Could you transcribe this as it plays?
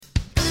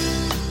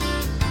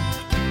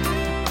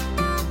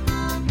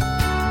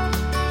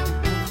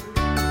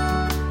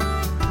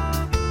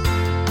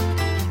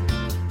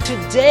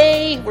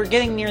Today, we're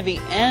getting near the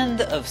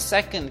end of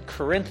 2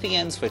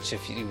 Corinthians, which,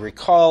 if you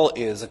recall,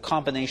 is a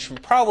combination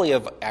probably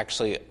of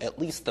actually at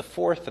least the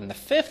 4th and the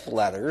 5th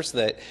letters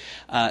that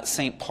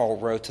St. Paul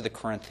wrote to the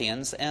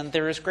Corinthians. And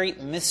there is great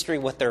mystery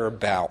what they're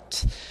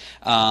about,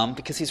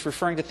 because he's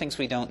referring to things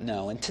we don't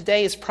know. And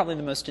today is probably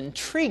the most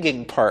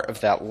intriguing part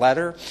of that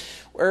letter,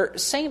 where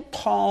St.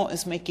 Paul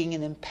is making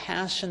an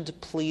impassioned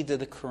plea to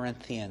the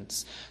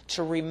Corinthians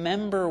to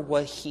remember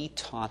what he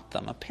taught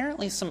them.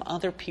 Apparently some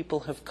other people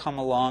have come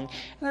along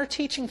and are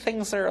teaching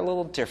things that are a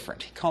little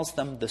different. He calls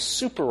them the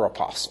super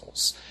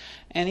apostles.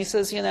 And he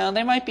says,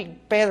 they might be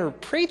better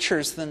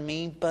preachers than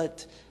me,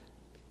 but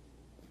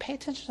pay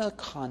attention to the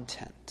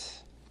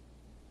content.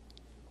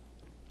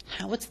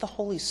 How is the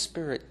Holy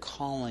Spirit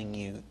calling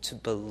you to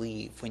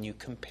believe when you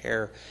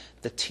compare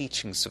the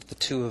teachings of the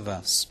two of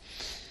us?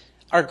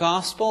 Our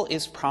gospel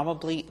is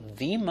probably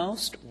the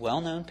most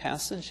well-known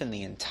passage in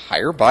the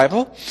entire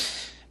Bible.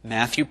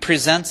 Matthew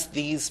presents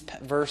these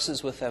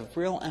verses with a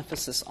real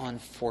emphasis on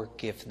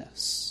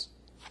forgiveness.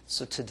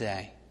 So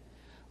today,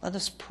 let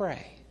us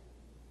pray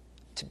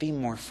to be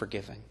more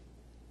forgiving,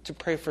 to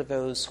pray for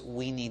those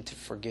we need to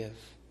forgive,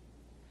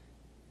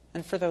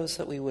 and for those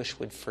that we wish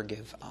would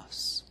forgive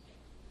us.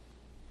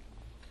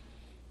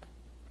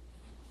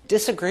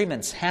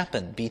 Disagreements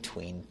happen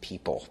between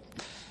people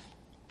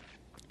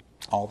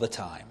all the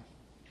time.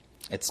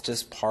 It's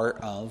just part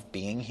of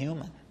being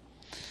human.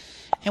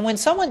 And when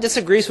someone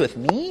disagrees with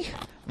me,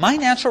 my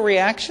natural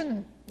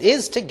reaction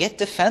is to get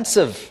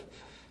defensive.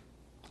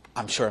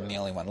 I'm sure I'm the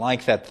only one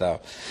like that,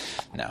 though.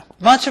 No.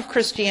 Much of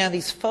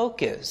Christianity's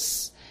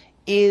focus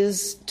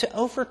is to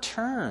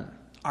overturn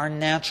our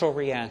natural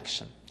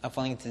reaction of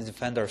wanting to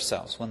defend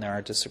ourselves when there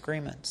are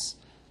disagreements.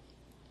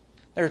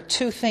 There are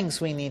two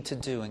things we need to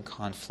do in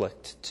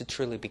conflict to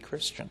truly be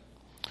Christian.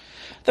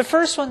 The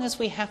first one is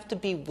we have to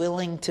be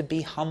willing to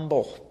be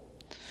humble.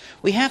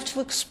 We have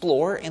to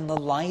explore in the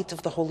light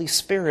of the Holy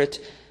Spirit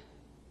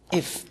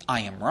if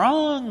I am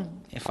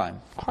wrong, if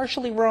I'm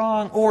partially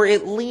wrong, or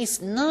at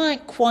least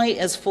not quite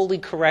as fully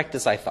correct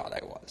as I thought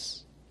I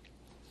was.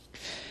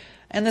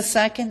 And the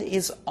second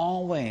is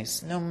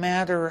always, no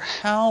matter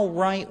how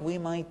right we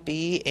might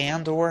be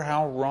and or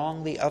how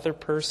wrong the other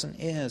person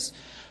is,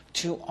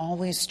 to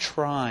always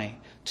try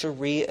to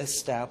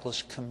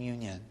reestablish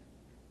communion.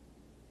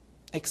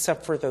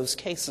 Except for those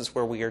cases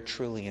where we are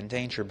truly in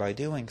danger by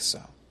doing so.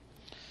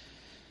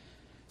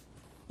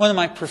 One of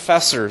my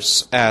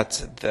professors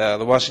at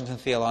the Washington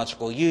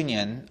Theological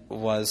Union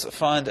was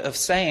fond of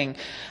saying,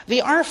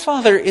 the Our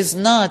Father is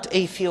not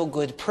a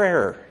feel-good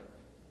prayer.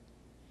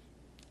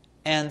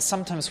 And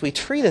sometimes we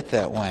treat it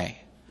that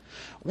way.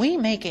 We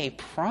make a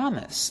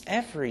promise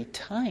every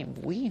time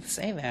we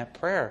say that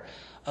prayer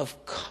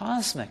of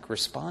cosmic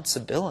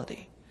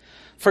responsibility.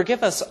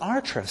 Forgive us our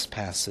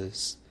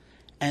trespasses,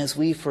 as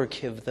we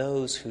forgive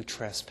those who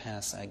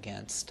trespass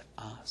against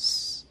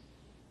us.